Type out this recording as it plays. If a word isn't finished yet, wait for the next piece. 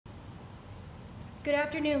Good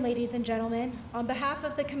afternoon, ladies and gentlemen. On behalf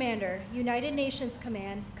of the Commander, United Nations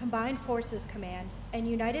Command, Combined Forces Command, and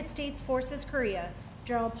United States Forces Korea,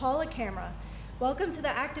 General Paul LaCamera, welcome to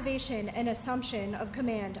the activation and assumption of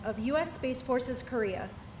command of U.S. Space Forces Korea.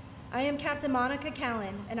 I am Captain Monica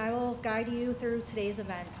Callan, and I will guide you through today's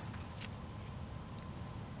events.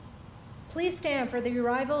 Please stand for the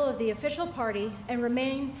arrival of the official party and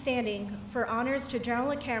remain standing for honors to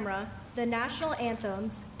General LaCamera, the national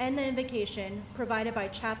anthems, and the invocation provided by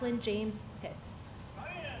Chaplain James Pitts.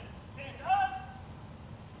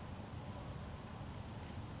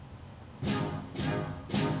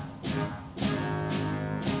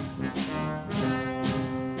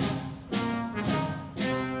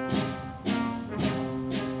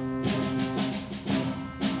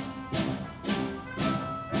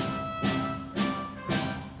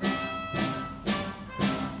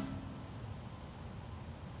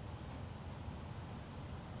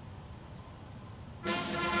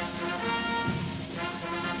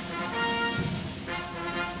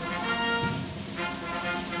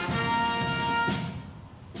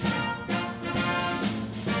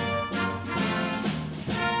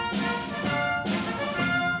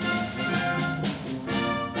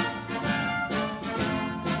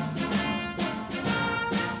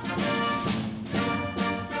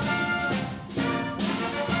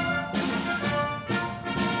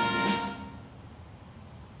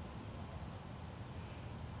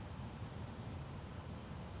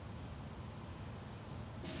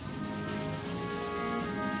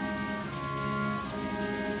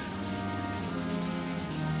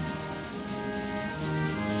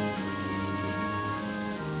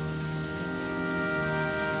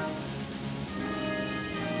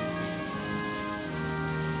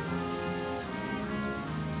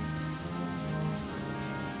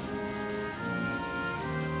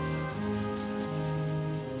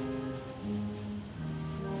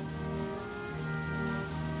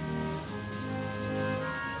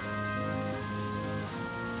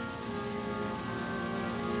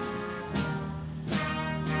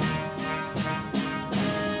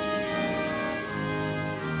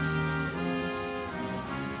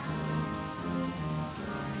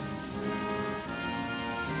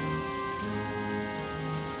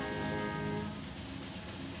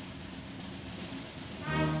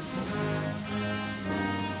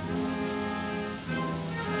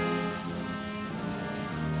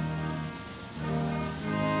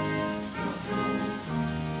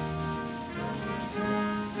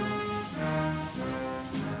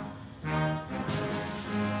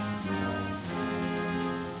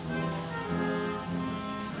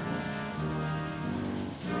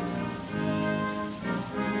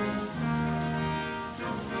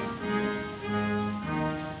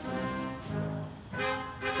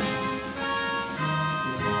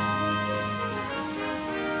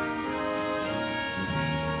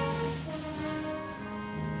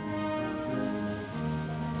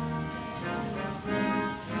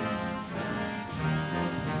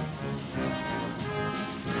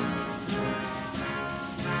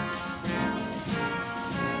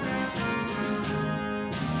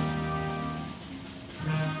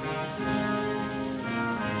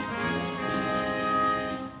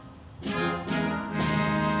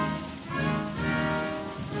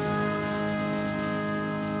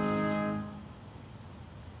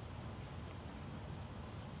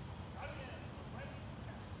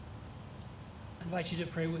 I invite you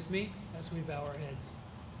to pray with me as we bow our heads.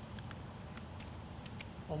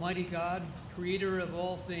 Almighty God, creator of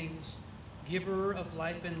all things, giver of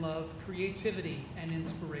life and love, creativity and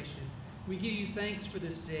inspiration, we give you thanks for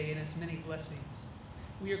this day and its many blessings.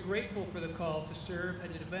 We are grateful for the call to serve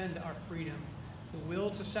and to defend our freedom, the will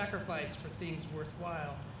to sacrifice for things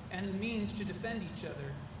worthwhile, and the means to defend each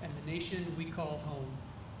other and the nation we call home.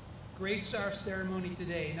 Grace our ceremony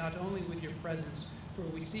today, not only with your presence, for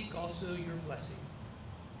we seek also your blessing.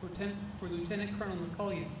 For Lieutenant Colonel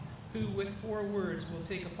McCullion, who with 4 words will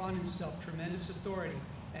take upon himself tremendous authority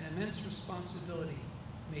and immense responsibility,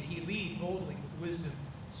 may he lead boldly with wisdom,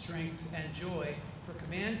 strength, and joy, for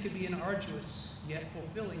command can be an arduous yet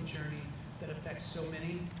fulfilling journey that affects so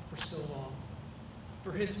many for so long.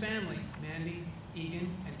 For his family, Mandy, Egan,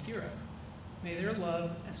 and Kira, may their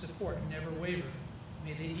love and support never waver.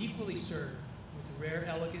 May they equally serve with the rare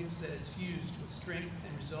elegance that is fused with strength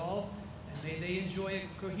and resolve, and may they enjoy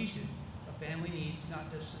a cohesion a family needs not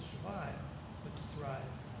just to survive, but to thrive.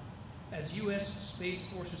 As U.S. Space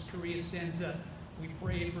Forces Korea stands up, we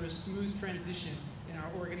pray for a smooth transition in our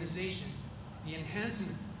organization, the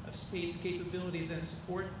enhancement of space capabilities and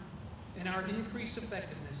support, and our increased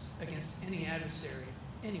effectiveness against any adversary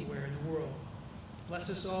anywhere in the world. Bless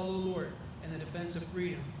us all, O Lord, in the defense of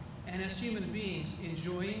freedom, and as human beings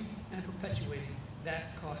enjoying and perpetuating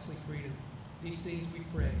that costly freedom. These things we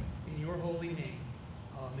pray in your holy name.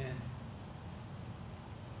 Amen.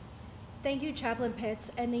 Thank you, Chaplain Pitts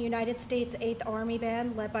and the United States 8th Army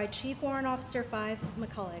Band, led by Chief Warrant Officer 5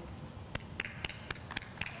 McCullion.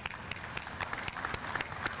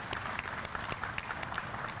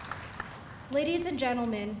 Ladies and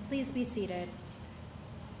gentlemen, please be seated.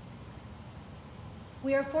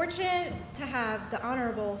 We are fortunate to have the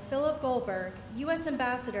Honorable Philip Goldberg, U.S.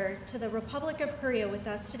 Ambassador to the Republic of Korea, with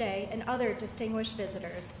us today, and other distinguished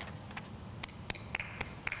visitors.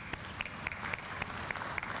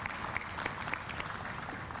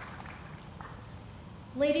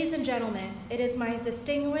 Ladies and gentlemen, it is my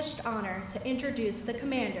distinguished honor to introduce the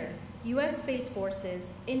Commander, U.S. Space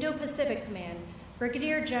Forces, Indo-Pacific Command,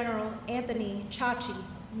 Brigadier General Anthony Chachi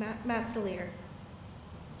Mastelier.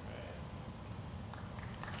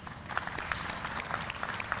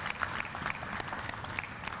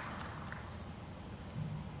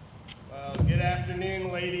 Well, good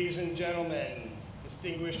afternoon, ladies and gentlemen,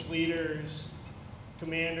 distinguished leaders,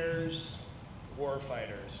 commanders,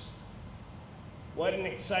 warfighters. What an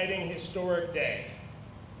exciting, historic day.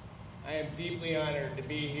 I am deeply honored to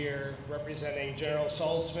be here representing General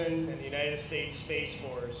Saltzman and the United States Space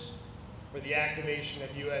Force for the activation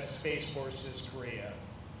of U.S. Space Forces Korea.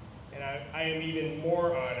 And I am even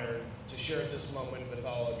more honored to share this moment with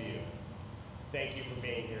all of you. Thank you for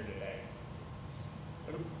being here today.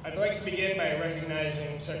 I'd like to begin by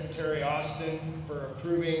recognizing Secretary Austin for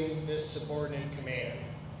approving this subordinate command.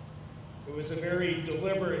 It was a very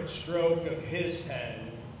deliberate stroke of his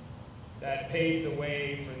pen that paved the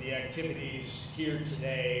way for the activities here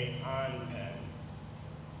today on Penn.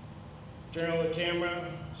 General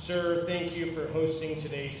LaCamera, sir, thank you for hosting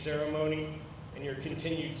today's ceremony and your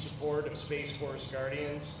continued support of Space Force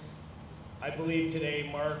Guardians. I believe today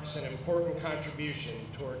marks an important contribution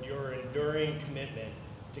toward your enduring commitment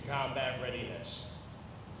to combat readiness.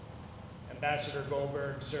 Ambassador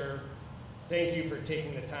Goldberg, sir, thank you for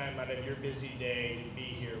taking the time out of your busy day to be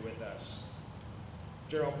here with us.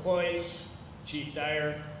 General Ployce, Chief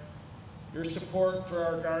Dyer, your support for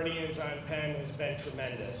our Guardians on Penn has been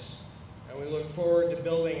tremendous, and we look forward to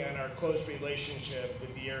building on our close relationship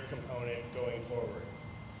with the air component going forward.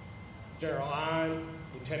 General Ahn,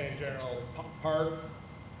 Lieutenant General Park,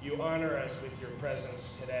 you honor us with your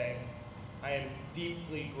presence today. I am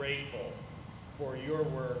deeply grateful for your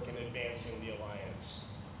work in advancing the alliance.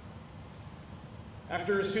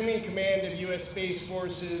 After assuming command of U.S. Space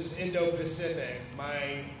Forces Indo-Pacific,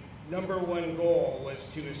 my #1 goal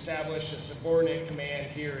was to establish a subordinate command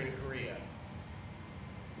here in Korea.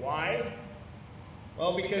 Why?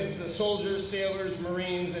 Well, because the soldiers, sailors,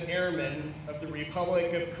 Marines, and airmen of the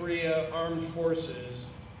Republic of Korea Armed Forces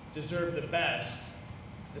deserve the best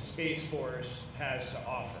the Space Force has to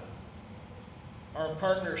offer. Our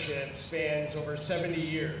partnership spans over 70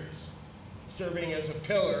 years, serving as a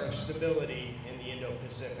pillar of stability in the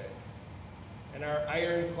Indo-Pacific. And our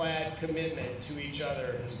ironclad commitment to each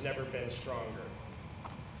other has never been stronger.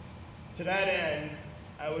 To that end,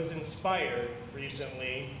 I was inspired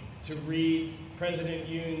recently to read President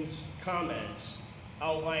Yoon's comments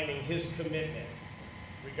outlining his commitment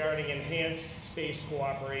regarding enhanced space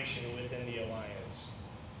cooperation within the alliance.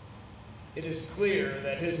 It is clear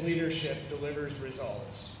that his leadership delivers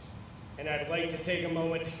results, and I'd like to take a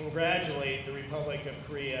moment to congratulate the Republic of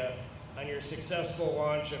Korea on your successful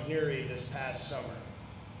launch of NURI this past summer.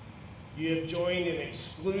 You have joined an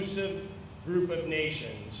exclusive group of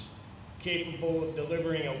nations capable of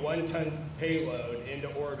delivering a 1-ton payload into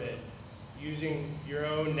orbit using your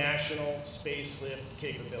own national space lift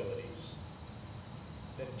capabilities.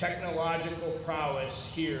 The technological prowess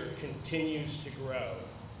here continues to grow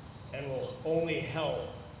and will only help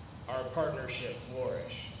our partnership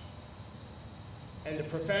flourish. And the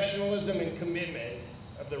professionalism and commitment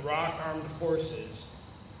of the ROK Armed Forces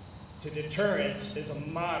to deterrence is a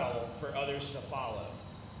model for others to follow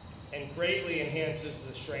and greatly enhances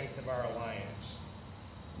the strength of our alliance.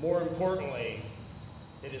 More importantly,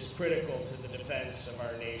 it is critical to the defense of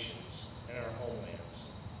our nations and our homelands.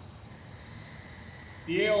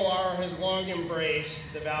 The AOR has long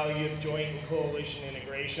embraced the value of joint and coalition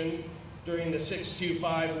integration. During the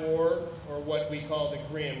 625 War, or what we call the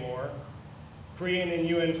Korean War, Korean and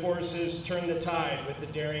UN forces turned the tide with the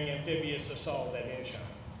daring amphibious assault at Incheon.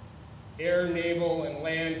 Air, naval, and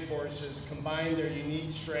land forces combined their unique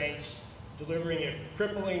strengths, delivering a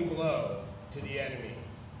crippling blow to the enemy,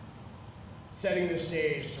 setting the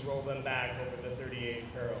stage to roll them back over the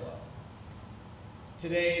 38th parallel.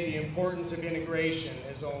 Today, the importance of integration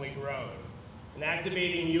has only grown, And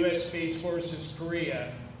activating U.S. Space Forces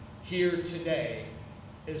Korea here today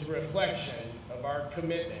is a reflection of our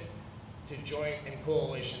commitment to joint and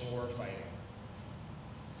coalition warfighting.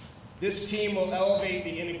 This team will elevate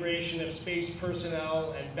the integration of space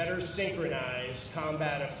personnel and better synchronize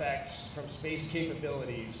combat effects from space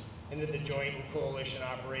capabilities into the joint and coalition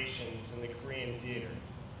operations in the Korean theater.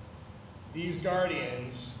 These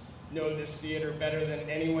Guardians know this theater better than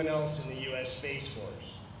anyone else in the U.S. Space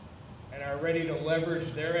Force and are ready to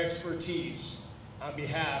leverage their expertise on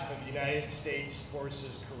behalf of United States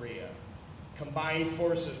Forces Korea, Combined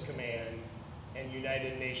Forces Command, and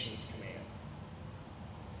United Nations Command.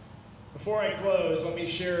 Before I close, let me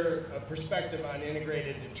share a perspective on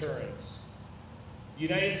integrated deterrence. The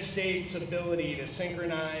United States' ability to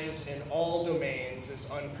synchronize in all domains is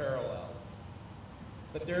unparalleled.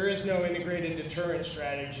 But there is no integrated deterrence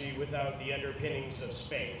strategy without the underpinnings of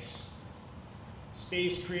space.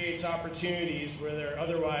 Space creates opportunities where there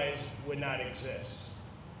otherwise would not exist.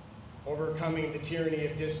 Overcoming the tyranny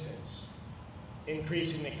of distance,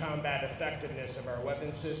 increasing the combat effectiveness of our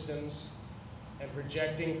weapon systems, and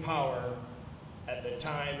projecting power at the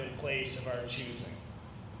time and place of our choosing.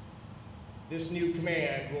 This new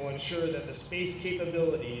command will ensure that the space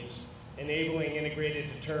capabilities enabling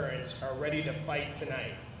integrated deterrence are ready to fight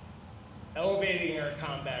tonight, elevating our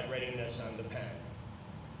combat readiness on the pen.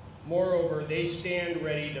 Moreover, they stand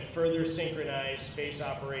ready to further synchronize space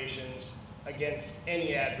operations against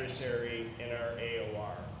any adversary in our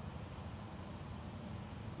AOR.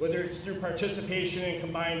 Whether it's through participation in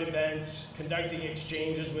combined events, conducting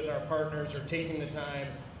exchanges with our partners, or taking the time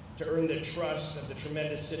to earn the trust of the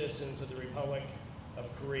tremendous citizens of the Republic of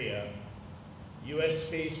Korea, U.S.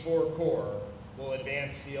 Space Force Corps will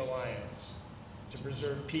advance the alliance to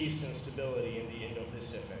preserve peace and stability in the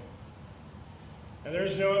Indo-Pacific. And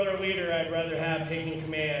there's no other leader I'd rather have taking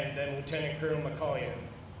command than Lieutenant Colonel McCullion.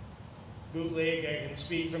 Bootleg, I can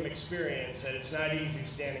speak from experience that it's not easy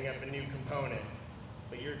standing up a new component,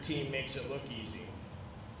 but your team makes it look easy.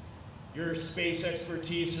 Your space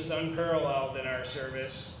expertise is unparalleled in our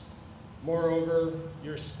service. Moreover,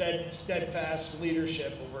 your steadfast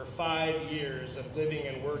leadership over 5 years of living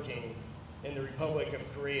and working in the Republic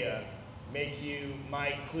of Korea make you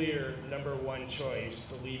my clear #1 choice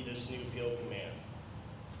to lead this new field command.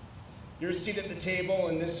 Your seat at the table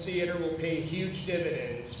in this theater will pay huge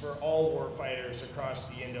dividends for all warfighters across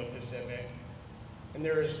the Indo-Pacific, and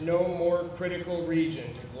there is no more critical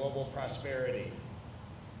region to global prosperity.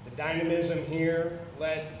 The dynamism here,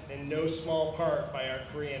 led in no small part by our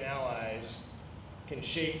Korean allies, can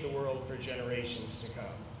shape the world for generations to come.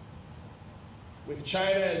 With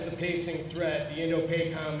China as the pacing threat, the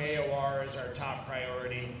Indo-PACOM AOR is our top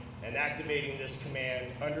priority, and activating this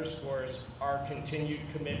command underscores our continued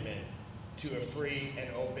commitment to a free and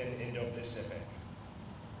open Indo-Pacific.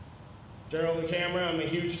 General LaCamera, I'm a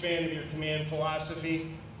huge fan of your command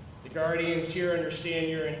philosophy. The Guardians here understand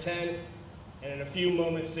your intent, and in a few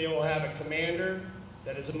moments they will have a commander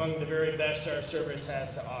that is among the very best our service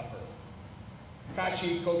has to offer.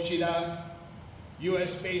 Kachi Kokshida,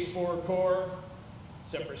 U.S. Space Force Corps,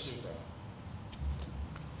 Semper Supra.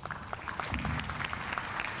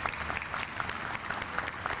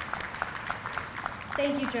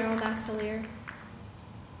 Thank you, General Mastelier.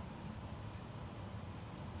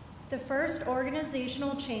 The first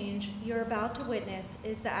organizational change you're about to witness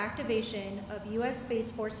is the activation of U.S. Space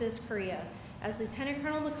Forces Korea as Lieutenant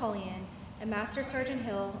Colonel McCullion and Master Sergeant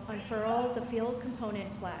Hill unfurl the field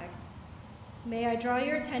component flag. May I draw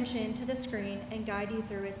your attention to the screen and guide you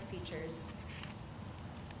through its features.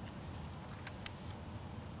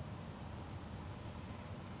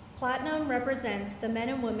 Platinum represents the men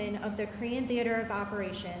and women of the Korean Theater of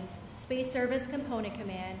Operations, Space Service Component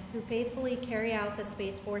Command, who faithfully carry out the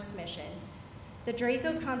Space Force mission. The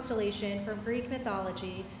Draco constellation from Greek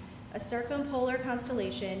mythology, a circumpolar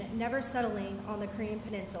constellation never settling on the Korean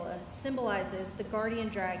peninsula, symbolizes the guardian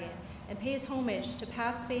dragon and pays homage to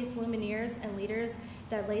past space lumineers and leaders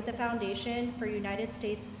that laid the foundation for United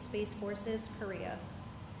States Space Forces Korea.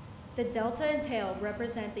 The Delta and Tail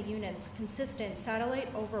represent the unit's consistent satellite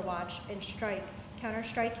overwatch and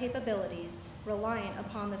counter-strike capabilities reliant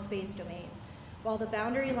upon the space domain, while the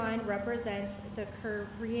boundary line represents the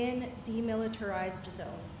Korean demilitarized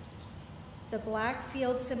zone. The black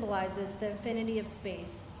field symbolizes the infinity of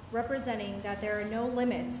space, representing that there are no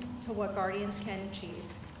limits to what Guardians can achieve.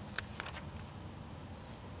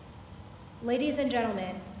 Ladies and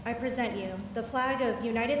gentlemen, I present you the flag of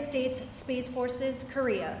United States Space Forces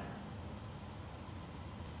Korea.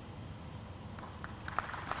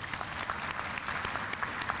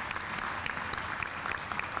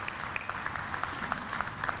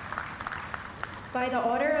 By the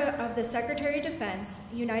order of the Secretary of Defense,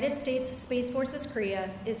 United States Space Forces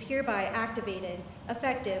Korea is hereby activated,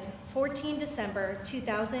 effective 14 December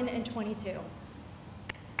 2022.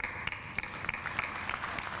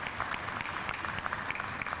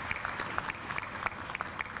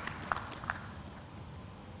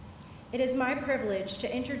 It is my privilege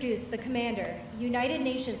to introduce the Commander, United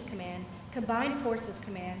Nations Command, Combined Forces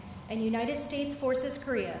Command, and United States Forces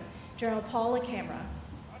Korea, General Paul LaCamera.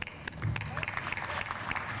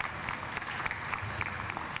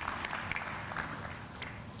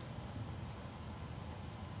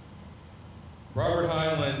 Robert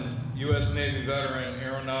Heinlein, U.S. Navy veteran,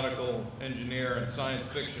 aeronautical engineer, and science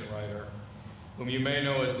fiction writer, whom you may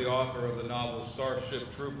know as the author of the novel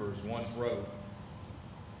Starship Troopers, once wrote,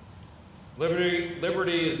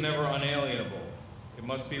 Liberty is never unalienable. It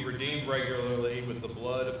must be redeemed regularly with the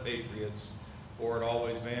blood of patriots, or it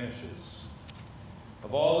always vanishes.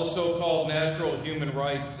 Of all the so-called natural human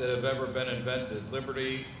rights that have ever been invented,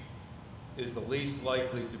 liberty is the least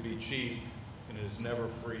likely to be cheap, and it is never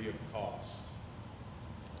free of cost.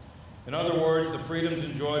 In other words, the freedoms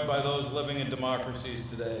enjoyed by those living in democracies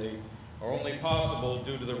today are only possible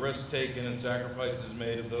due to the risks taken and sacrifices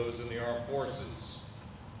made of those in the armed forces.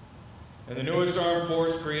 And the newest armed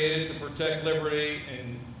force created to protect liberty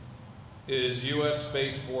is U.S.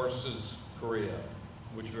 Space Forces Korea,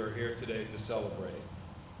 which we are here today to celebrate.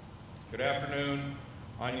 Good afternoon,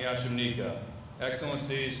 Annyeonghaseyo,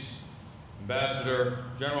 Excellencies, Ambassador,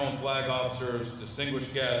 General and Flag Officers,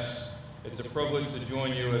 distinguished guests. It's a privilege to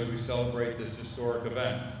join you as we celebrate this historic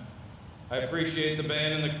event. I appreciate the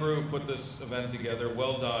band and the crew who put this event together.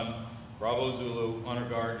 Well done. Bravo Zulu, honor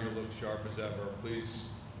guard, you look sharp as ever. Please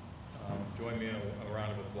join me in a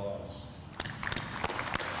round of applause.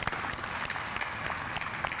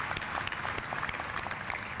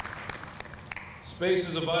 Space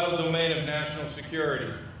is a vital domain of national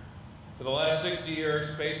security. For the last 60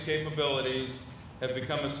 years, space capabilities have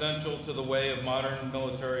become essential to the way of modern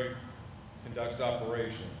military conducts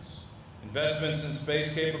operations. Investments in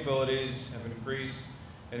space capabilities have increased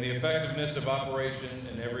and the effectiveness of operation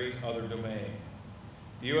in every other domain.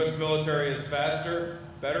 The U.S. military is faster,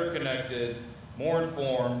 better connected, more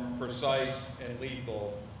informed, precise, and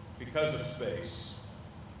lethal because of space.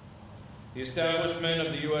 The establishment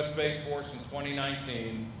of the U.S. Space Force in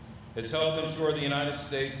 2019 has helped ensure the United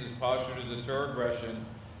States is postured to deter aggression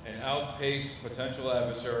and outpace potential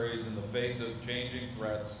adversaries in the face of changing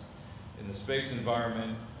threats in the space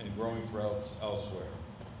environment and growing threats elsewhere.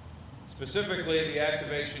 Specifically, the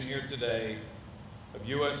activation here today of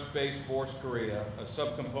U.S. Space Force Korea, a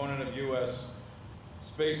subcomponent of U.S.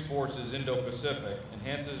 Space Forces Indo-Pacific,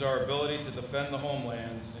 enhances our ability to defend the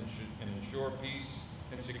homelands and ensure peace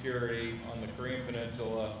and security on the Korean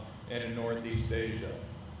Peninsula and in Northeast Asia.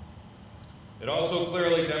 It also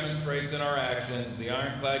clearly demonstrates in our actions the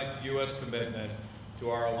ironclad U.S. commitment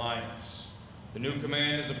to our alliance. The new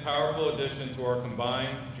command is a powerful addition to our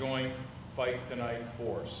combined joint Fight Tonight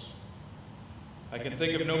force. I can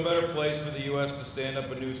think of no better place for the U.S. to stand up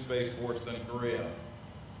a new space force than Korea.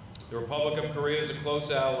 The Republic of Korea is a close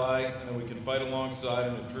ally, and we can fight alongside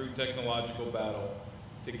in a true technological battle.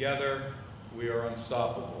 Together, we are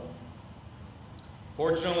unstoppable.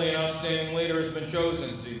 Fortunately, an outstanding leader has been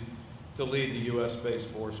chosen to lead the U.S. Space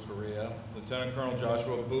Force Korea. Lieutenant Colonel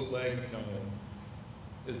Joshua Bootleg McCullion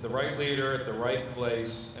is the right leader at the right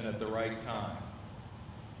place and at the right time.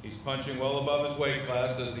 He's punching well above his weight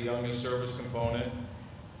class as the youngest service component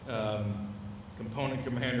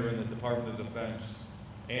commander in the Department of Defense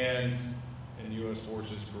and in U.S.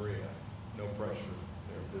 Forces Korea. No pressure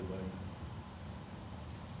there, Bootleg.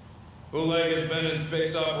 Bootleg has been in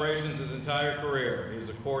space operations his entire career. He is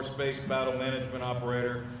a core space battle management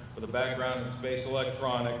operator with a background in space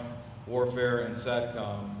electronic warfare and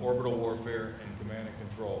SATCOM, orbital warfare, and command and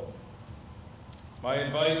control. My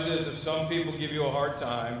advice is if some people give you a hard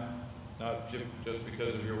time, not just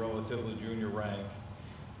because of your relatively junior rank,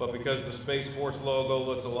 but because the Space Force logo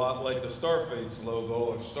looks a lot like the Starface's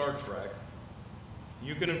logo of Star Trek,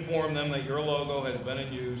 you can inform them that your logo has been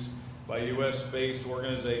in use by U.S. space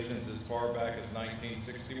organizations as far back as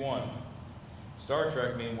 1961. Star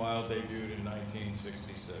Trek, meanwhile, debuted in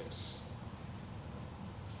 1966.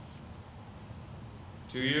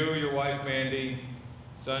 To you, your wife Mandy,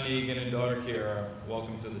 son Egan, and daughter Kara,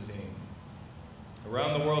 welcome to the team.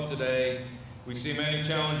 Around the world today, we see many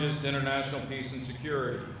challenges to international peace and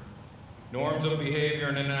security. Norms of behavior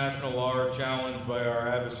and international law are challenged by our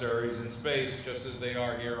adversaries in space, just as they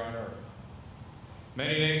are here on Earth.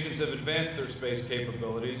 Many nations have advanced their space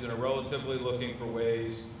capabilities and are relatively looking for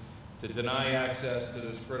ways to deny access to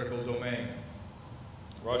this critical domain.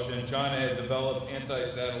 Russia and China had developed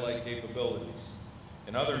anti-satellite capabilities,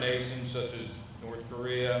 and other nations such as North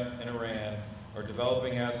Korea and Iran are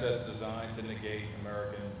developing assets designed to negate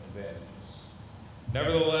American advantages.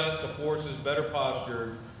 Nevertheless, the force is better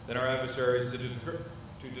postured than our adversaries to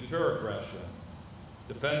deter aggression,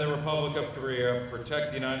 defend the Republic of Korea,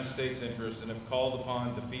 protect the United States interests, and if called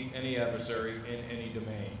upon, defeat any adversary in any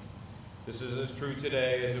domain. This is as true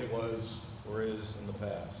today as it was or is in the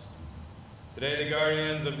past. Today, the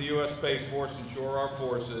guardians of the U.S. Space Force ensure our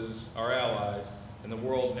forces, our allies, and the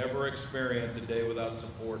world never experience a day without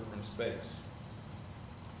support from space.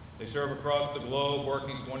 They serve across the globe,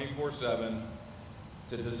 working 24/7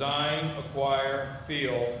 to design, acquire,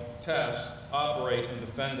 field, test, operate, and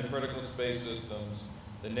defend the critical space systems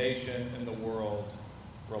the nation and the world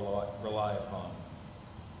rely upon.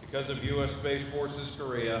 Because of U.S. Space Forces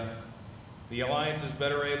Korea, the alliance is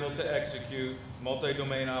better able to execute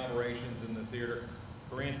multi-domain operations in the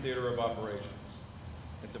Korean theater of operations,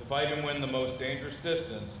 and to fight and win the most dangerous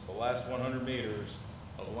distance, the last 100 meters,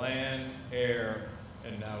 of land, air,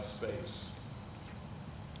 and now space.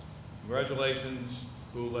 Congratulations,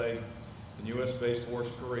 Bootleg and U.S. Space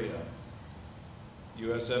Force Korea,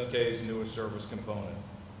 USFK's newest service component.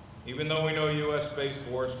 Even though we know U.S. Space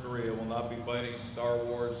Force Korea will not be fighting Star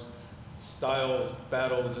Wars style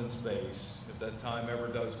battles in space, if that time ever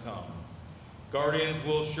does come, Guardians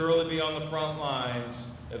will surely be on the front lines,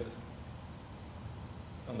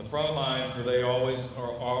 for they are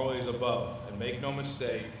always above. And make no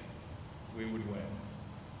mistake, we would win.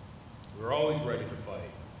 We're always ready to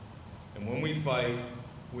fight. And when we fight,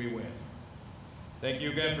 we win. Thank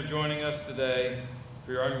you again for joining us today,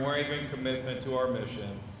 for your unwavering commitment to our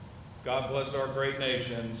mission. God bless our great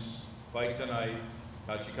nations. Fight tonight.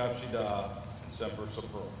 Kachikapshida and Semper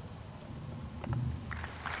Suprum.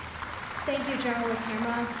 Thank you, General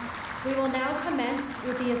LaCamera. We will now commence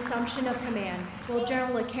with the assumption of command. Will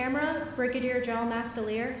General LaCamera, Brigadier General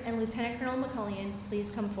Mastelier, and Lieutenant Colonel McCullion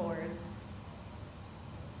please come forward?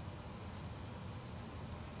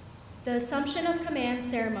 The Assumption of Command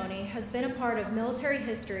ceremony has been a part of military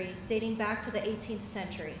history dating back to the 18th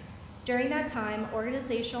century. During that time,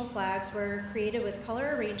 organizational flags were created with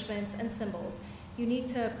color arrangements and symbols unique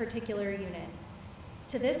to a particular unit.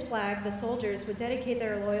 To this flag, the soldiers would dedicate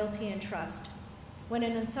their loyalty and trust. When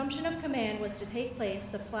an assumption of command was to take place,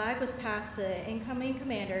 the flag was passed to the incoming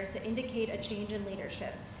commander to indicate a change in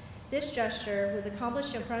leadership. This gesture was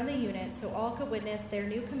accomplished in front of the unit so all could witness their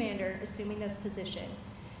new commander assuming this position.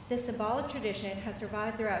 This symbolic tradition has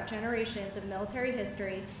survived throughout generations of military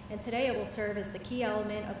history, and today it will serve as the key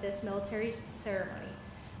element of this military ceremony.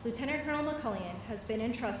 Lieutenant Colonel McCullion has been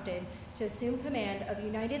entrusted to assume command of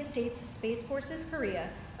United States Space Forces Korea,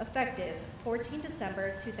 effective 14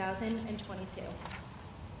 December 2022.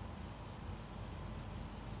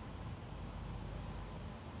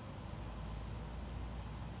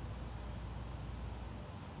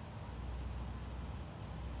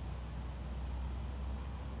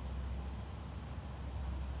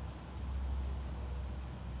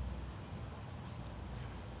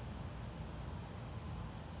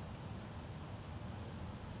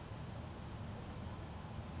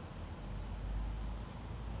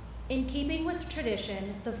 In keeping with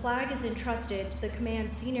tradition, the flag is entrusted to the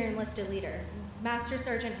command's senior enlisted leader, Master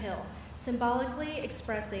Sergeant Hill, symbolically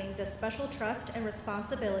expressing the special trust and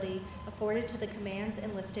responsibility afforded to the command's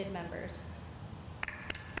enlisted members.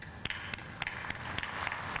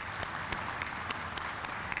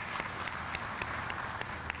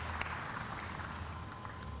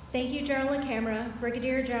 Thank you, General LaCamera,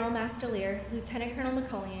 Brigadier General Mastelier, Lieutenant Colonel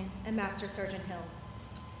McCullion, and Master Sergeant Hill.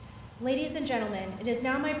 Ladies and gentlemen, it is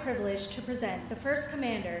now my privilege to present the first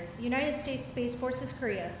commander, United States Space Forces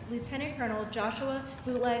Korea, Lieutenant Colonel Joshua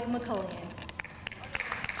Bootleg McCullion.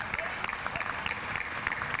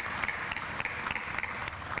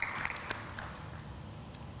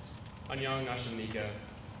 Annyeong Nashimnika.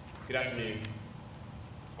 Good afternoon.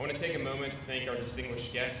 I want to take a moment to thank our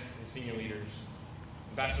distinguished guests and senior leaders,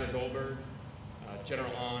 Ambassador Goldberg,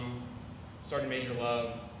 General Ahn, Sergeant Major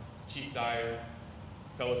Love, Chief Dyer,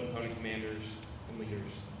 fellow component commanders and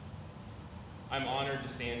leaders. I'm honored to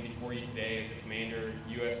stand before you today as the Commander,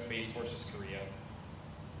 U.S. Space Forces Korea.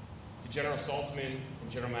 To General Saltzman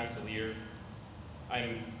and General Mastelier,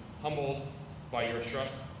 I'm humbled by your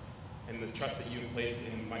trust and the trust that you have placed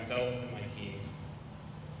in myself and my team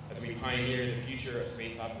as we pioneer the future of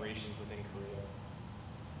space operations within Korea.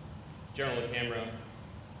 General LaCamera,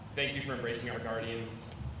 thank you for embracing our guardians.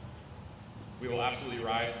 We will absolutely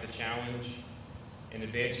rise to the challenge and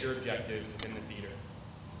advance your objectives within the theater.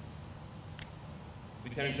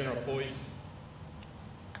 Lieutenant General Cloyce,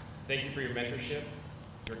 thank you for your mentorship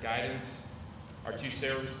your guidance. Our two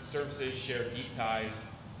services share deep ties,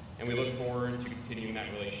 and we look forward to continuing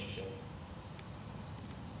that relationship.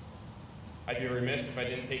 I'd be remiss if I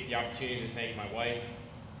didn't take the opportunity to thank my wife,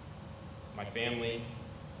 my family,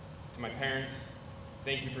 to my parents.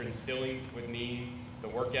 Thank you for instilling with me the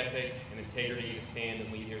work ethic and integrity to stand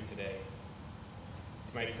and lead here today.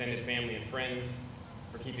 To my extended family and friends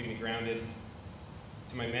for keeping me grounded.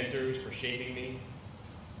 To my mentors for shaping me.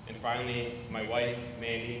 And finally, my wife,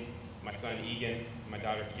 Mandy, my son, Egan, and my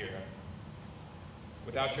daughter, Kira.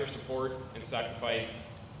 Without your support and sacrifice,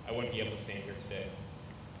 I wouldn't be able to stand here today.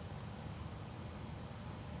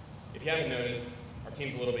 If you haven't noticed, our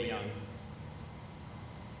team's a little bit young.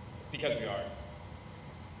 It's because we are.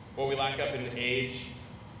 What we lack up in age,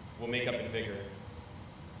 we'll make up in vigor.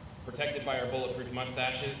 Protected by our bulletproof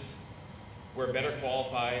mustaches, we're better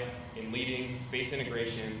qualified in leading space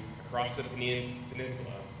integration across the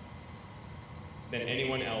peninsula than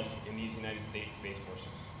anyone else in these United States Space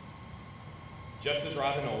Forces. Just as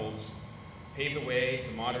Robin Olds paved the way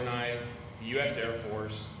to modernize the U.S. Air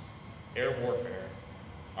Force air warfare,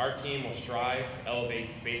 our team will strive to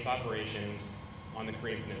elevate space operations on the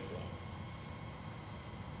Korean Peninsula.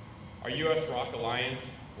 Our U.S. ROC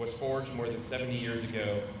alliance was forged more than 70 years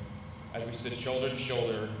ago as we stood shoulder to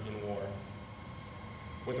shoulder in war.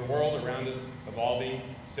 With the world around us evolving,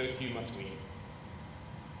 so too must we.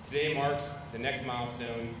 Today marks the next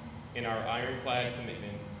milestone in our ironclad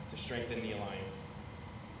commitment to strengthen the alliance.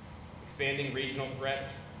 Expanding regional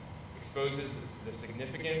threats exposes the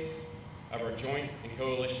significance of our joint and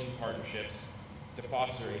coalition partnerships to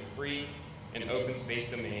foster a free and open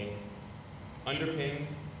space domain underpinned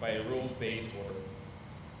by a rules-based order.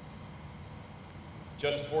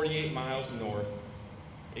 Just 48 miles north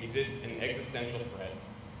exists an existential threat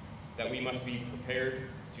that we must be prepared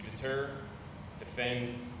to deter,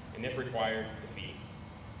 defend, and if required, defeat.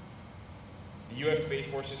 The U.S. Space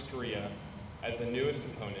Forces Korea, as the newest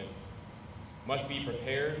component, must be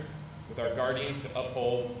prepared with our guardians to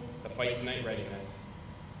uphold the fight tonight readiness,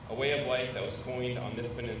 a way of life that was coined on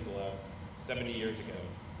this peninsula 70 years ago.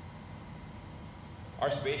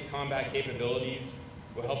 Our space combat capabilities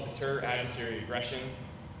will help deter adversary aggression,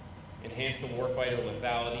 enhance the warfighter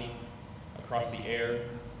lethality across the air,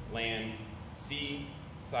 land, sea,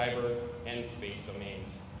 cyber, and space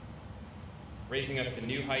domains, raising us to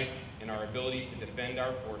new heights in our ability to defend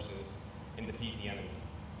our forces and defeat the enemy.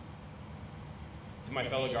 To my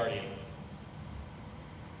fellow guardians,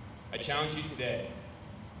 I challenge you today,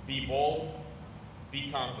 be bold, be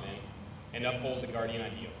confident, and uphold the Guardian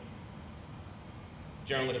ideal.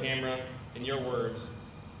 General LaCamera, in your words,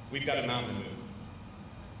 we've got a mountain to move.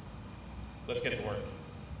 Let's get to work.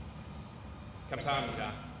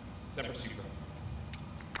 Kamsahamnida, Semper Supra.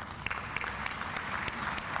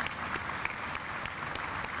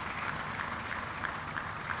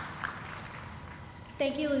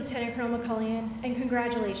 Thank you, Lieutenant Colonel McCullion, and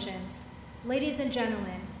congratulations. Ladies and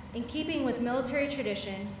gentlemen, in keeping with military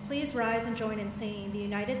tradition, please rise and join in singing the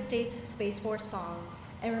United States Space Force song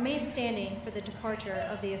and remain standing for the departure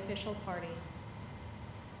of the official party.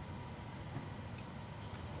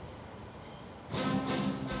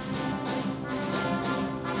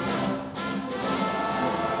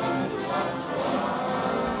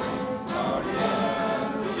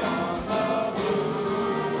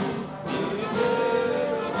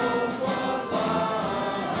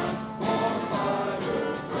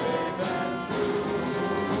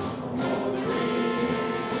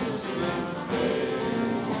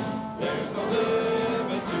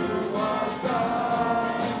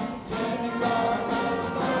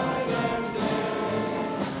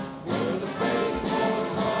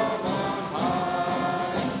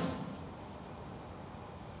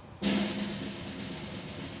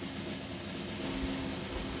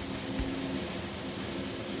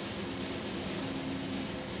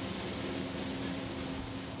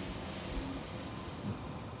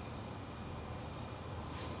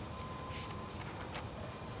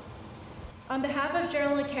 On behalf of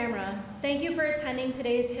General LaCamera, thank you for attending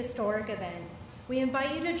today's historic event. We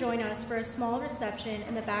invite you to join us for a small reception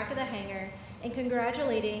in the back of the hangar and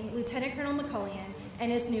congratulating Lieutenant Colonel McCullion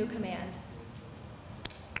and his new command.